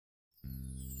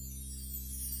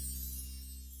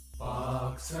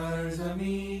Assalamu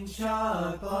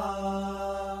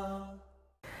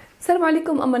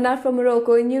alaikum, I'm Anar from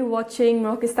Morocco and you're watching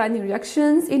Moroccastani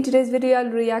Reactions. In today's video I'll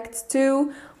react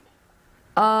to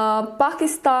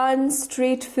Pakistan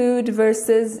street food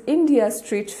versus India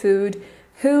street food.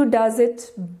 Who does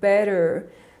it better?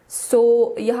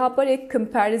 So यहाँ पर एक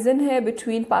comparison है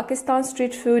between Pakistan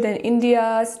street food and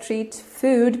India street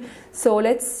food. So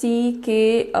let's see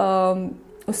कि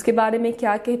उसके बारे में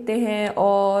क्या कहते हैं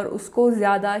और उसको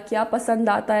ज़्यादा क्या पसंद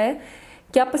आता है,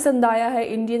 क्या पसंद आया है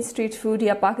इंडियन स्ट्रीट फूड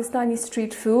या Pakistani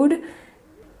street food.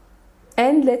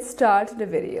 And let's start the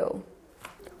video.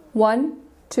 1,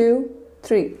 2,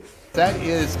 3. That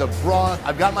is the broth.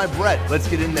 I've got my bread. Let's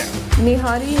get in there.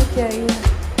 निहारी है क्या ये?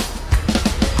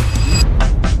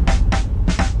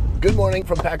 Good morning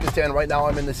from Pakistan. Right now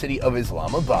I'm in the city of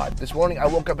Islamabad. This morning I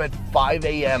woke up at 5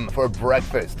 a.m. for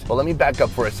breakfast. Well, let me back up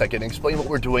for a second and explain what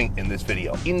we're doing in this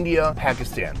video. India,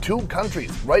 Pakistan, two countries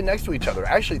right next to each other.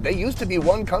 Actually, they used to be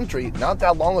one country not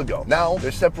that long ago. Now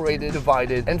they're separated,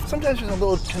 divided, and sometimes there's a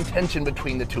little contention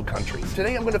between the two countries.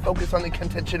 Today I'm going to focus on the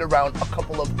contention around a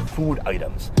couple of food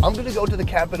items. I'm going to go to the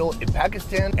capital in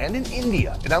Pakistan and in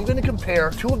India, and I'm going to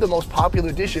compare two of the most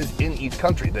popular dishes in each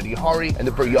country, the nihari and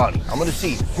the biryani. I'm going to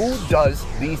see who does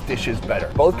these dishes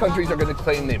better. Both countries are going to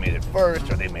claim they made it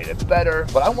first or they made it better,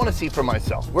 but I want to see for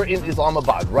myself. We're in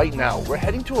Islamabad right now. We're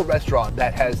heading to a restaurant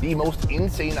that has the most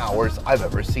insane hours I've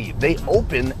ever seen. They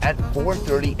open at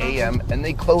 4:30 a.m. and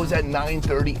they close at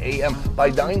 9:30 a.m.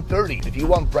 By 9:30, if you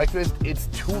want breakfast, it's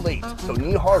too late. So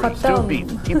nihari, stewed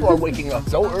beef. People are waking up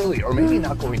so early or maybe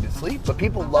not going to sleep, but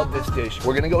people love this dish.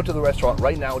 We're going to go to the restaurant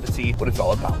right now to see what it's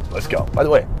all about. Let's go. By the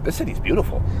way, this city's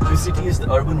beautiful. This city is the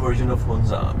urban version of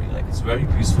Hunza. I mean, like, it's very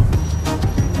peaceful.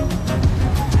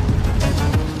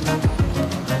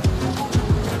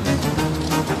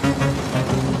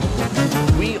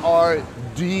 We are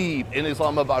deep in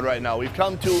Islamabad right now. We've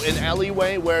come to an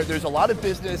alleyway where there's a lot of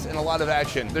business and a lot of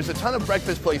action. There's a ton of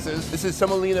breakfast places. This is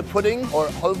semolina pudding or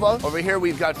halva. Over here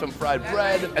we've got some fried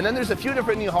bread. And then there's a few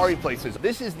different nihari places.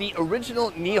 This is the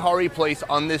original nihari place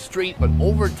on this street, but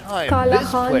over time this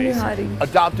place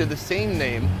adopted the same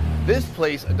name. This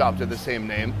place adopted the same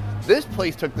name. This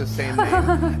place took the same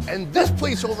name, and this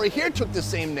place over here took the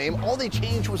same name. All they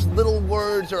changed was little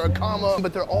words or a comma,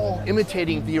 but they're all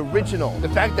imitating the original. The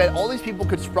fact that all these people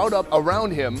could sprout up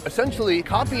around him, essentially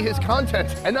copy his content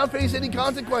and not face any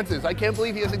consequences. I can't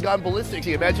believe he hasn't gone ballistic.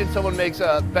 See, imagine someone makes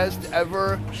a best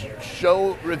ever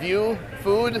show review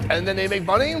food and then they make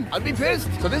money. I'd be pissed.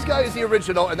 So this guy is the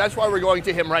original, and that's why we're going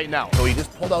to him right now. So he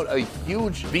just pulled out a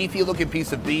huge beefy looking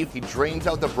piece of beef. He drains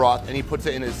out the broth and he puts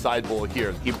it in his side bowl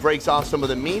here. He breaks off some of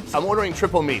the meats. I'm ordering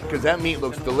triple meat because that meat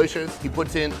looks delicious. He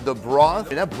puts in the broth,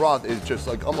 and that broth is just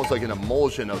like almost like an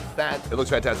emulsion of fat. It looks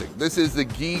fantastic. This is the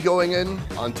ghee going in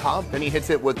on top. Then he hits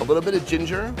it with a little bit of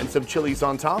ginger and some chilies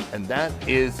on top, and that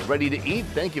is ready to eat.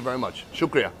 Thank you very much.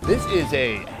 Shukriya. This is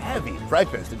a heavy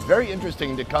breakfast. It's very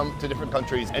interesting to come to different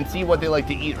countries and see what they like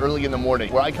to eat early in the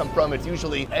morning. Where I come from, it's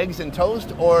usually eggs and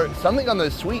toast or something on the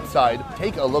sweet side.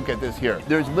 Take a look at this here.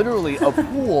 There's literally a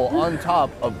pool on top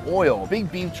of oil,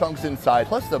 big beef chunks inside,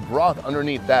 plus the broth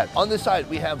underneath that. On this side,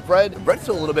 we have bread. The bread's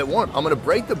still a little bit warm. I'm gonna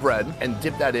break the bread and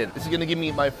dip that in. This is gonna give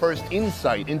me my first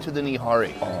insight into the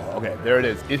nihari. Oh, okay, there it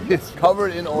is. It is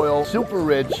covered in oil, super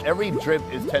rich. Every drip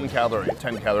is 10 calories.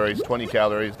 10 calories, 20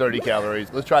 calories, 30 calories.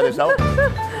 Let's try this out.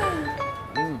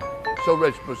 So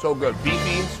rich, but so good.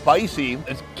 Beefy, spicy.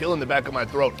 It's killing the back of my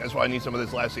throat. That's why I need some of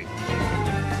this lassi.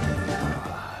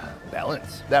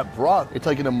 Balance. That broth, it's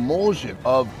like an emulsion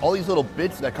of all these little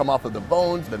bits that come off of the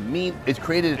bones, the meat. It's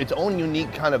created its own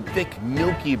unique kind of thick,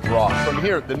 milky broth. From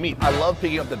here, the meat. I love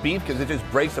picking up the beef because it just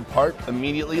breaks apart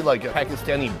immediately like a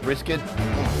Pakistani brisket.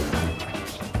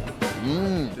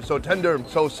 It's so tender,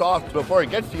 so soft. Before it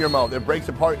gets to your mouth, it breaks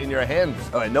apart in your hands.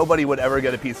 All right, nobody would ever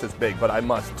get a piece this big, but I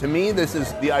must. To me, this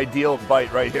is the ideal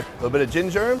bite right here. A little bit of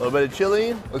ginger, a little bit of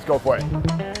chili. Let's go for it.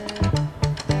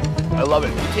 I love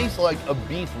it. It tastes like a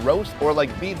beef roast or like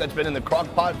beef that's been in the crock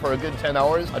pot for a good 10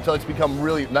 hours until it's become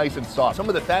really nice and soft. Some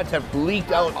of the fats have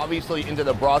leaked out, obviously, into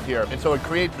the broth here. And so it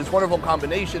creates this wonderful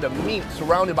combination of meat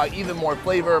surrounded by even more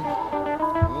flavor.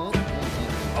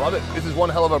 I love it. This is one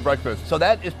hell of a breakfast. So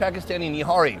that is Pakistani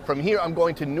nihari. From here, I'm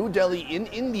going to New Delhi in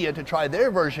India to try their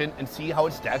version and see how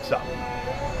it stacks up.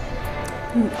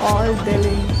 All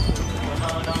Delhi.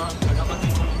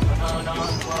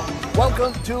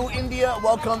 Welcome to India,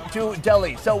 welcome to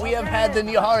Delhi. So we have had the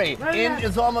nihari in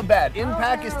Islamabad, in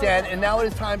Pakistan, and now it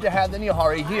is time to have the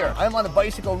nihari here. I'm on a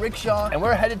bicycle rickshaw, and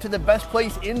we're headed to the best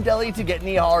place in Delhi to get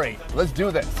nihari. Let's do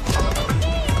this.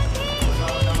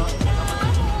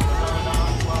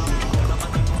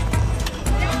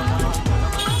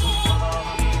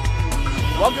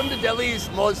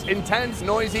 Delhi's most intense,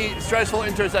 noisy, stressful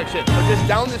intersection. So just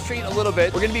down the street a little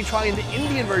bit, we're gonna be trying the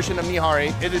Indian version of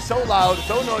Nihari. It is so loud,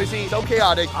 so noisy, so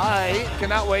chaotic. I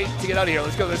cannot wait to get out of here.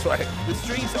 Let's go this way. The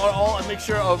streets are all a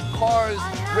mixture of cars,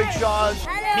 rickshaws,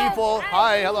 people.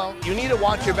 Hi, hello. You need to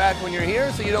watch your back when you're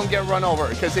here so you don't get run over,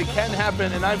 because it can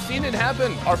happen, and I've seen it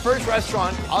happen. Our first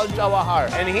restaurant, Al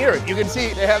Jawahar. And here, you can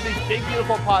see they have these big,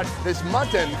 beautiful pots, this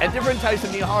mutton, and different types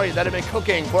of nihari that have been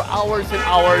cooking for hours and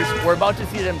hours. We're about to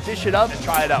see them dish it up and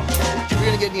try it out. If you're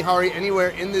gonna get nihari anywhere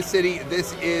in the city,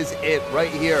 this is it right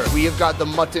here. We have got the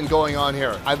mutton going on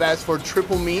here. I've asked for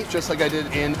triple meat, just like I did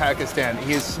in Pakistan.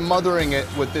 He is smothering it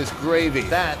with this gravy.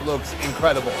 That looks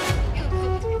incredible.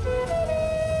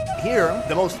 Here,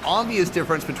 the most obvious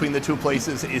difference between the two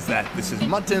places is that this is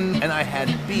mutton and I had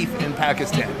beef in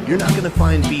Pakistan. You're not gonna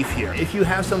find beef here. If you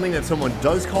have something that someone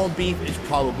does call beef, it's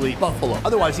probably buffalo.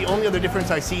 Otherwise, the only other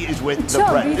difference I see is with the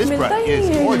bread. This bread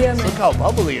is gorgeous. Look how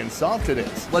bubbly and soft it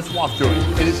is. Let's walk through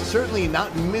it. It is certainly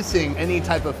not missing any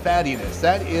type of fattiness.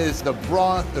 That is the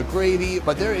broth, the gravy,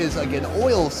 but there is like an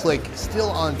oil slick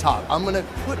still on top. I'm gonna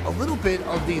put a little bit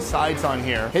of these sides on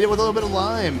here. Hit it with a little bit of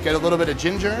lime, get a little bit of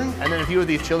ginger, and then a few of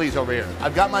these chilies over here.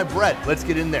 I've got my bread. Let's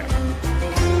get in there.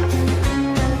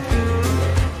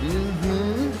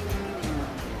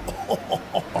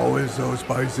 Oh, it's so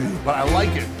spicy. But I like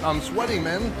it. I'm sweating,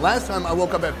 man. Last time I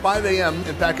woke up at 5 a.m.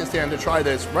 in Pakistan to try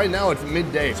this. Right now it's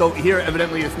midday. So here,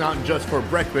 evidently, it's not just for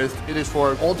breakfast. It is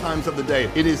for all times of the day.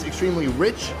 It is extremely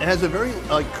rich. It has a very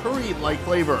curry-like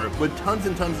flavor with tons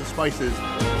and tons of spices.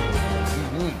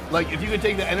 Like, if you could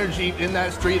take the energy in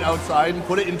that street outside and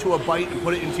put it into a bite and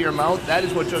put it into your mouth, that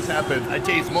is what just happened. I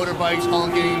taste motorbikes,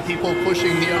 honking, people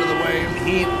pushing me out of the way,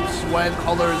 heat, sweat,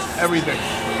 colors, everything.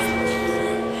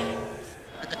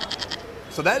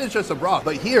 So that is just a broth.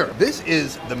 But here, this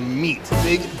is the meat.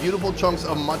 Big, beautiful chunks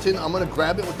of mutton. I'm gonna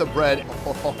grab it with the bread.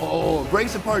 Oh,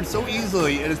 breaks apart so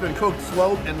easily. It has been cooked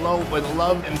slow and low with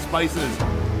love and spices.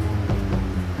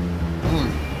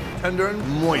 Tender and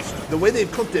moist. The way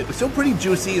they've cooked it, it's still pretty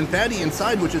juicy and fatty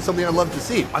inside, which is something I love to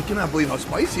see. I cannot believe how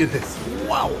spicy it is.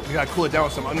 Wow. You gotta cool it down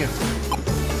with some onions.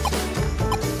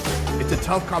 It's a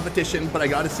tough competition, but I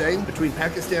gotta say, between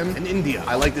Pakistan and India,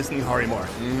 I like this nihari more.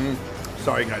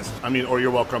 Sorry guys, or you're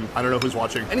welcome. I don't know who's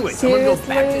watching. Anyway, I'm gonna go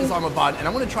back to Islamabad and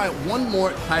I'm gonna try one more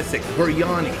classic,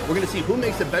 biryani. We're gonna see who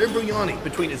makes a better biryani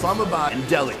between Islamabad and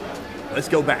Delhi. Let's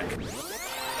go back.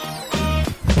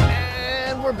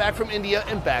 We're back from India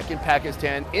and back in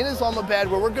Pakistan in Islamabad,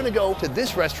 where we're gonna go to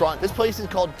this restaurant. This place is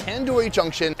called Tandoori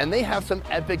Junction and they have some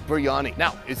epic biryani.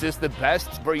 Now, is this the best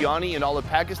biryani in all of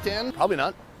Pakistan? Probably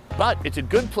not. But it's a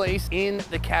good place in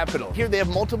the capital. Here they have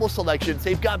multiple selections.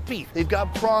 They've got beef, they've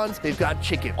got prawns, they've got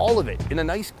chicken. All of it in a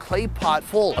nice clay pot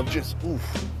full of just,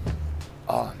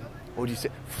 what would you say?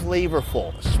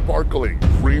 Flavorful, sparkling,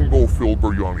 rainbow-filled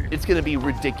biryani. It's gonna be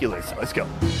ridiculous. Let's go.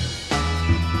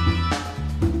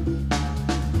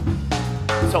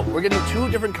 So we're getting two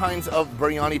different kinds of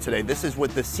biryani today. This is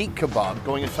with the Sikh kebab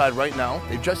going inside right now.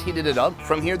 They've just heated it up.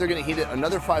 From here, they're gonna heat it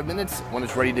another 5 minutes. When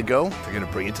it's ready to go, they're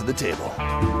gonna bring it to the table.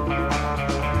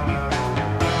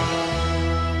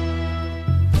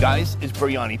 Guys, it's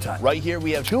biryani time. Right here,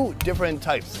 we have two different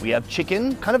types. We have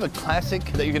chicken, kind of a classic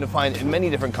that you're gonna find in many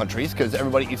different countries because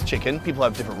everybody eats chicken. People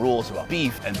have different rules about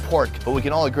beef and pork, but we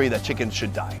can all agree that chicken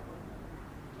should die.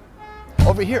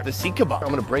 Over here, the Sikh kebab. I'm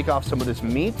gonna break off some of this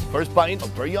meat. First bite of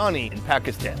biryani in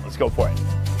Pakistan. Let's go for it.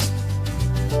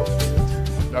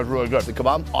 That's really good. The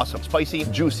kebab, awesome. Spicy,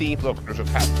 juicy. Look, there's a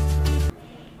cat.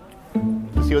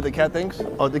 See what the cat thinks?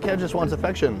 Oh, the cat just wants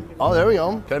affection. Oh, there we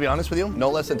go. Can I be honest with you? No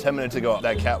less than 10 minutes ago,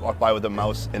 that cat walked by with a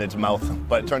mouse in its mouth.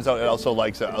 But it turns out it also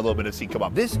likes a little bit of Sikh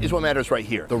kebab. This is what matters right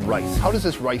here, the rice. How does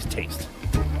this rice taste?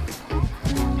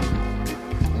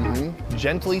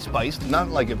 Gently spiced, not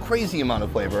like a crazy amount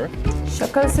of flavor.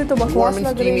 Warm and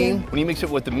steamy. When you mix it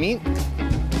with the meat,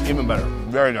 even better.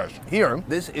 Very nice. Here,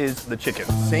 this is the chicken.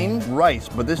 Same rice,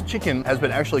 but this chicken has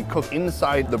been actually cooked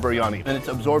inside the biryani, and it's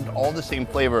absorbed all the same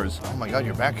flavors. Oh my God,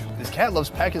 you're back. This cat loves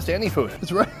Pakistani food.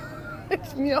 It's right.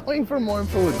 It's meowing for more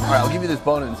food. All right, I'll give you this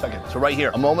bone in a second. So right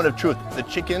here, a moment of truth. The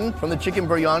chicken from the chicken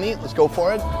biryani. Let's go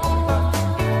for it.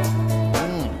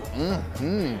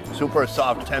 Super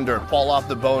soft, tender, fall off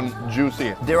the bone,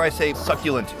 juicy. Dare I say,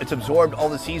 succulent. It's absorbed all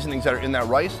the seasonings that are in that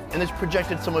rice, and it's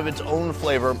projected some of its own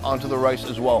flavor onto the rice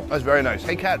as well. That's very nice.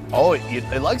 Hey, cat. Oh,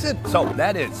 it likes it. So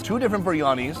that is two different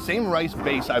biryanis, same rice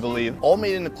base, I believe, all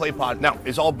made in a clay pot. Now,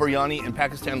 is all biryani in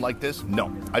Pakistan like this?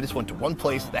 No. I just went to one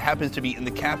place that happens to be in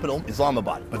the capital,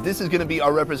 Islamabad. But this is going to be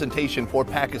our representation for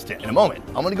Pakistan. In a moment,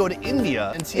 I'm going to go to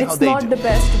India and see how they do. It's not the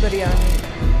best biryani.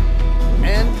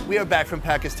 And we are back from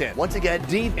Pakistan. Once again,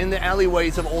 deep in the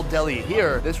alleyways of Old Delhi.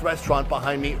 Here, this restaurant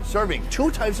behind me serving 2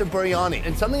 types of biryani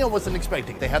and something I wasn't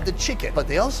expecting. They have the chicken, but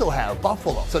they also have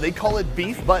buffalo. So they call it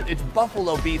beef, but it's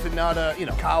buffalo beef and not a,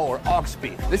 cow or ox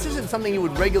beef. This isn't something you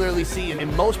would regularly see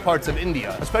in most parts of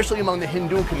India, especially among the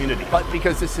Hindu community. But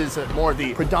because this is more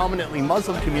the predominantly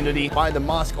Muslim community by the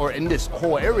mosque or in this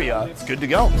whole area, it's good to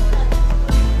go.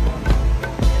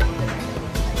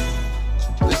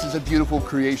 This is a beautiful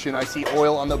creation. I see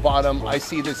oil on the bottom. I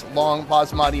see this long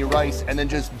basmati rice and then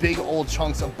just big old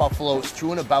chunks of buffalo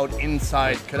strewn about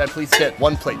inside. Could I please sit?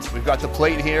 1 plate. We've got the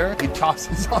plate here. He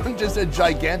tosses on just a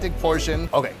gigantic portion.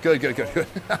 Okay, good.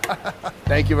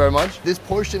 Thank you very much. This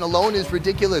portion alone is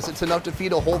ridiculous. It's enough to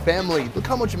feed a whole family. Look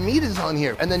how much meat is on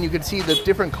here. And then you can see the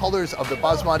different colors of the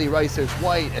basmati rice. There's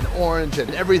white and orange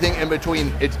and everything in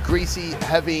between. It's greasy,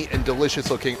 heavy, and delicious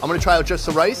looking. I'm gonna try out just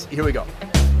the rice. Here we go.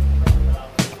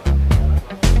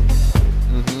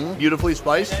 Beautifully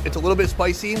spiced. It's a little bit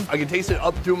spicy. I can taste it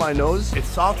up through my nose. It's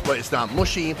soft, but it's not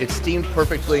mushy. It's steamed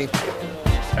perfectly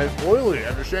and oily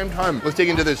at the same time. Let's dig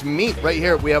into this meat right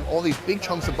here. We have all these big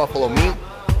chunks of buffalo meat.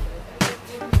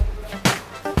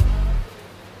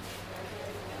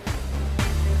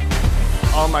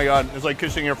 Oh my God, it's like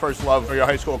kissing your first love or your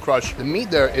high school crush. The meat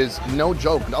there is no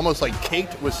joke, almost like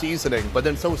caked with seasoning, but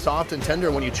then so soft and tender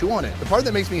when you chew on it. The part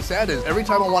that makes me sad is every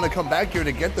time I want to come back here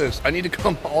to get this, I need to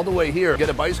come all the way here, get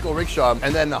a bicycle rickshaw,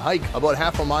 and then hike about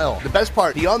half a mile. The best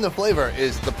part, beyond the flavor,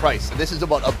 is the price. This is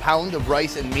about a pound of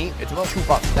rice and meat. It's about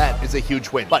 $2. That is a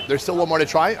huge win. But there's still one more to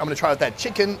try. I'm gonna try out that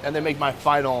chicken and then make my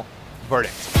final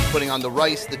verdict. Putting on the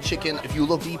rice, the chicken. If you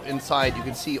look deep inside, you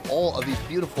can see all of these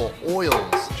beautiful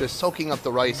oils just soaking up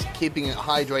the rice, keeping it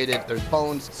hydrated. There's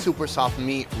bones, super soft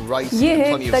meat, rice, and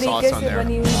plenty of sauce on there.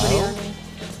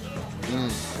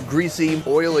 Greasy,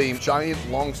 oily, giant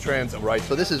long strands of rice.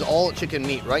 So this is all chicken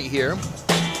meat right here.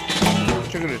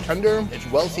 Chicken is tender, it's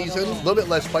well seasoned, a little bit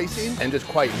less spicy, and just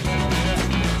quite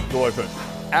delicious.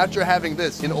 After having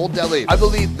this in Old Delhi, I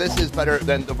believe this is better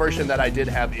than the version that I did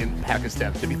have in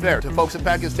Pakistan. To be fair to folks in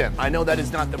Pakistan, I know that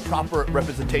is not the proper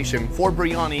representation for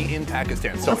biryani in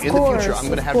Pakistan. So in the future, I'm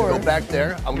gonna have to go back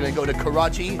there. I'm gonna go to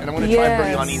Karachi and I'm gonna try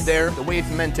biryani there the way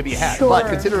it's meant to be had. But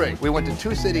considering we went to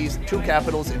 2 cities, 2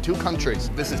 capitals, and 2 countries,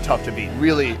 this is tough to beat.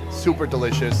 Really super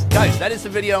delicious. Guys, that is the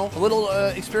video. A little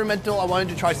experimental. I wanted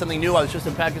to try something new. I was just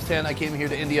in Pakistan. I came here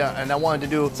to India and I wanted to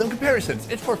do some comparisons.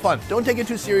 It's for fun. Don't take it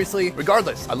too seriously.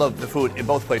 Regardless, I love the food in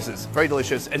both places. Very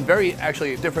delicious and very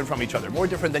actually different from each other. More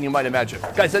different than you might imagine.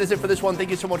 Guys, that is it for this one.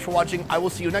 Thank you so much for watching. I will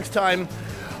see you next time.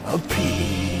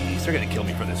 Peace. They're gonna kill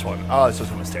me for this one. Oh, this was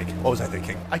a mistake. What was I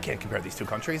thinking? I can't compare these 2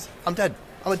 countries. I'm dead.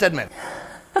 I'm a dead man.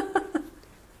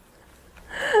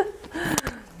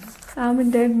 I'm a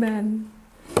dead man.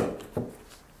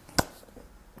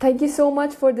 Thank you so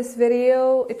much for this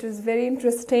video. It was very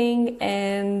interesting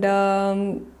and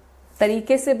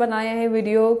तरीके से बनाया है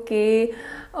video कि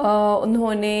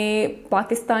उन्होंने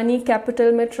Pakistani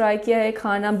capital में try किया है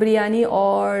खाना बिरयानी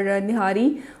और निहारी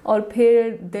और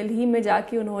फिर दिल्ली में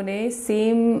जाके उन्होंने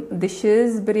सेम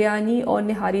डिशेस बिरयानी और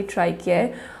निहारी ट्राई किया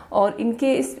है और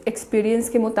इनके इस एक्सपीरियंस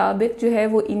के मुताबिक जो है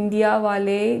वो इंडिया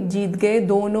वाले जीत गए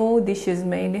दोनों डिशेस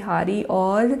में निहारी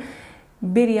और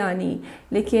बिरयानी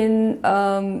लेकिन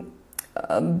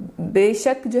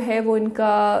बेशक जो है वो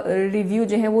इनका रिव्यू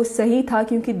जो है वो सही था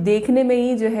क्योंकि देखने में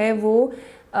ही जो है वो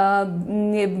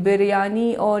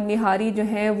बिरयानी और निहारी जो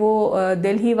है वो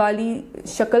दिल्ली वाली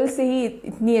शक्ल से ही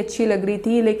इतनी अच्छी लग रही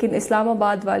थी लेकिन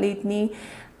इस्लामाबाद वाली इतनी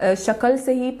शक्ल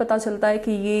से ही पता चलता है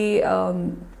कि ये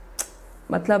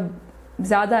मतलब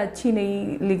ज़्यादा अच्छी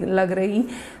नहीं लग रही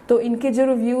तो इनके जो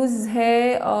रिव्यूज़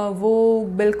है वो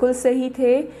बिल्कुल सही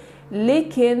थे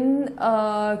लेकिन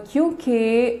क्योंकि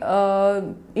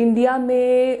इंडिया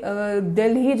में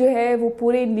दिल्ली जो है वो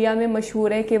पूरे इंडिया में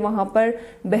मशहूर है कि वहाँ पर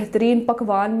बेहतरीन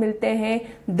पकवान मिलते हैं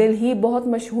दिल्ली बहुत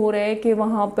मशहूर है कि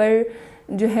वहाँ पर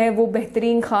जो है वो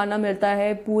बेहतरीन खाना मिलता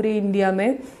है पूरे इंडिया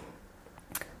में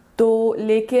तो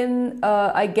लेकिन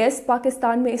आई गेस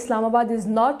पाकिस्तान में Islamabad is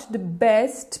not the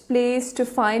best place to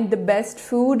find the best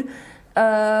food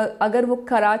अगर वो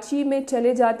कराची में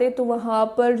चले जाते तो वहाँ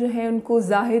पर जो है उनको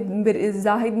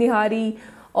जाहिद निहारी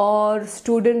और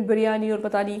स्टूडेंट बिरयानी और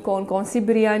पता नहीं कौन कौन सी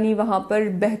बिरयानी वहाँ पर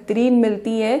बेहतरीन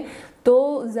मिलती है तो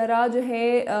ज़रा जो है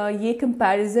ये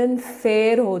कंपैरिजन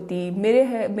फेयर होती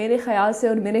मेरे ख्याल से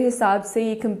और मेरे हिसाब से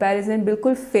ये कंपैरिजन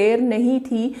बिल्कुल फेयर नहीं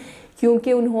थी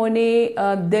क्योंकि उन्होंने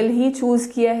दिल्ली चूज़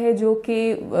किया है जो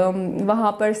कि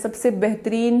वहाँ पर सबसे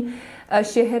बेहतरीन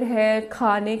शहर है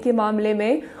खाने के मामले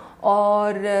में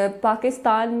और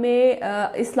पाकिस्तान में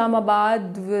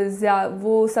इस्लामाबाद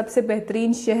वो सबसे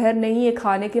बेहतरीन शहर नहीं है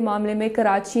खाने के मामले में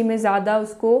कराची में ज़्यादा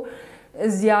उसको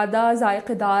ज़्यादा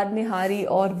जायकेदार निहारी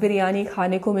और बिरयानी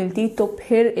खाने को मिलती तो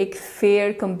फिर एक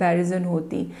फेयर कंपैरिजन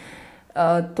होती।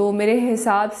 तो मेरे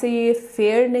हिसाब से ये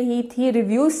फेयर नहीं थी।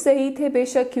 रिव्यूज़ सही थे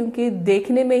बेशक, क्योंकि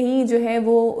देखने में ही जो है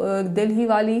वो दिल्ली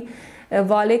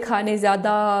वाले खाने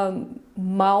ज़्यादा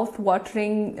माउथ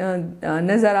वाटरिंग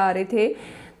नज़र आ रहे थे।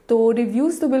 तो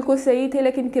रिव्यूज़ तो बिल्कुल सही थे,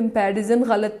 लेकिन कंपैरिजन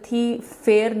गलत थी,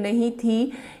 फेयर नहीं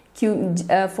थी।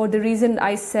 For the reason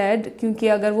I said, क्योंकि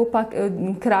अगर वो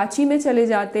कराची में चले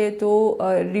जाते तो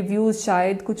रिव्यूज़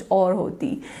शायद कुछ और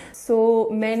होती। सो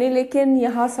मैंने लेकिन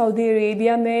यहाँ सऊदी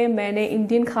अरेबिया में मैंने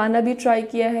इंडियन खाना भी ट्राई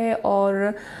किया है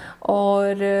और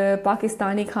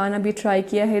पाकिस्तानी खाना भी ट्राई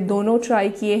किया है, दोनों ट्राई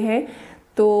किए हैं।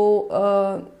 तो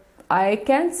I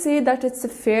can say that it's a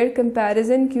fair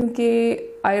comparison, क्योंकि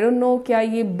आई डोंट नो क्या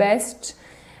ये बेस्ट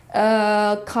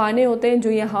खाने होते हैं जो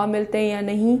यहाँ मिलते हैं या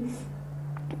नहीं।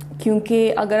 क्योंकि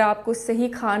अगर आपको सही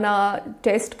खाना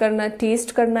टेस्ट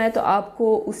करना है तो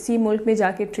आपको उसी मुल्क में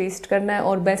जाके टेस्ट करना है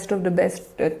और best of the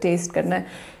best test करना है।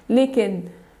 लेकिन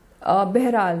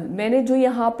बहरहाल मैंने जो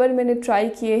यहाँ पर मैंने ट्राई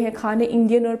किए हैं खाने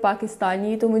इंडियन और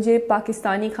पाकिस्तानी, तो मुझे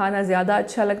पाकिस्तानी खाना ज़्यादा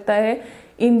अच्छा लगता है।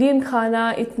 इंडियन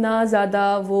खाना इतना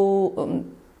ज़्यादा वो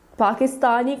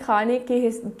पाकिस्तानी खाने के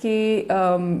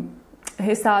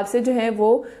हिसाब से जो है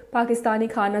वो पाकिस्तानी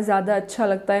खाना ज़्यादा अच्छा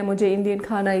लगता है मुझे। इंडियन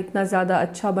खाना इतना ज़्यादा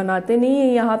अच्छा बनाते नहीं है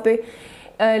यहाँ पे।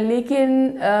 लेकिन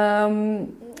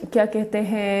क्या कहते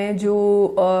हैं, जो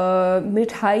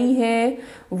मिठाई है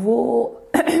वो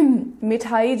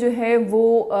मिठाई जो है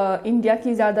वो इंडिया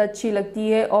की ज़्यादा अच्छी लगती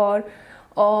है। और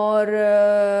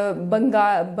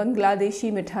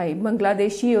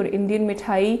बांग्लादेशी और इंडियन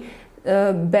मिठाई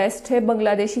बेस्ट है।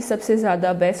 बांग्लादेशी सबसे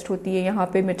ज़्यादा बेस्ट होती है यहाँ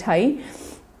पे मिठाई।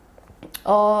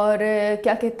 और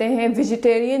क्या कहते हैं,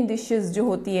 वेजिटेरियन डिशेस जो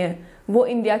होती हैं वो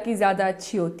इंडिया की ज़्यादा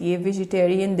अच्छी होती है।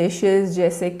 वेजिटेरियन डिशेस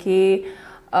जैसे कि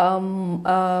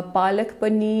पालक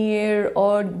पनीर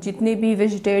और जितने भी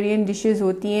वेजिटेरियन डिशेस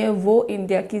होती हैं वो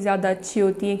इंडिया की ज़्यादा अच्छी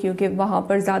होती हैं, क्योंकि वहाँ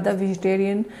पर ज़्यादा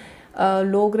वेजिटेरियन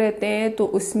लोग रहते हैं, तो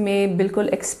उसमें बिल्कुल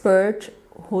एक्सपर्ट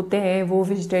होते हैं वो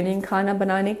वेजिटेरियन खाना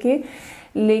बनाने के।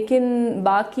 लेकिन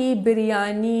बाकी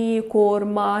बिरयानी,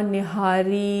 कोरमा,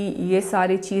 निहारी, ये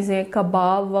सारी चीज़ें,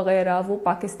 कबाब वगैरह वो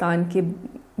पाकिस्तान के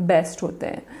बेस्ट होते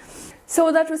हैं। So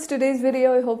that was today's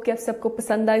video. I hope कि आप सबको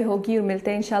पसंद आई होगी और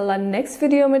मिलते हैं इंशाल्लाह नेक्स्ट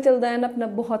वीडियो में। टिल देन अपना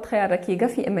बहुत ख्याल रखिएगा।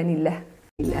 फी अमानिल्लाह।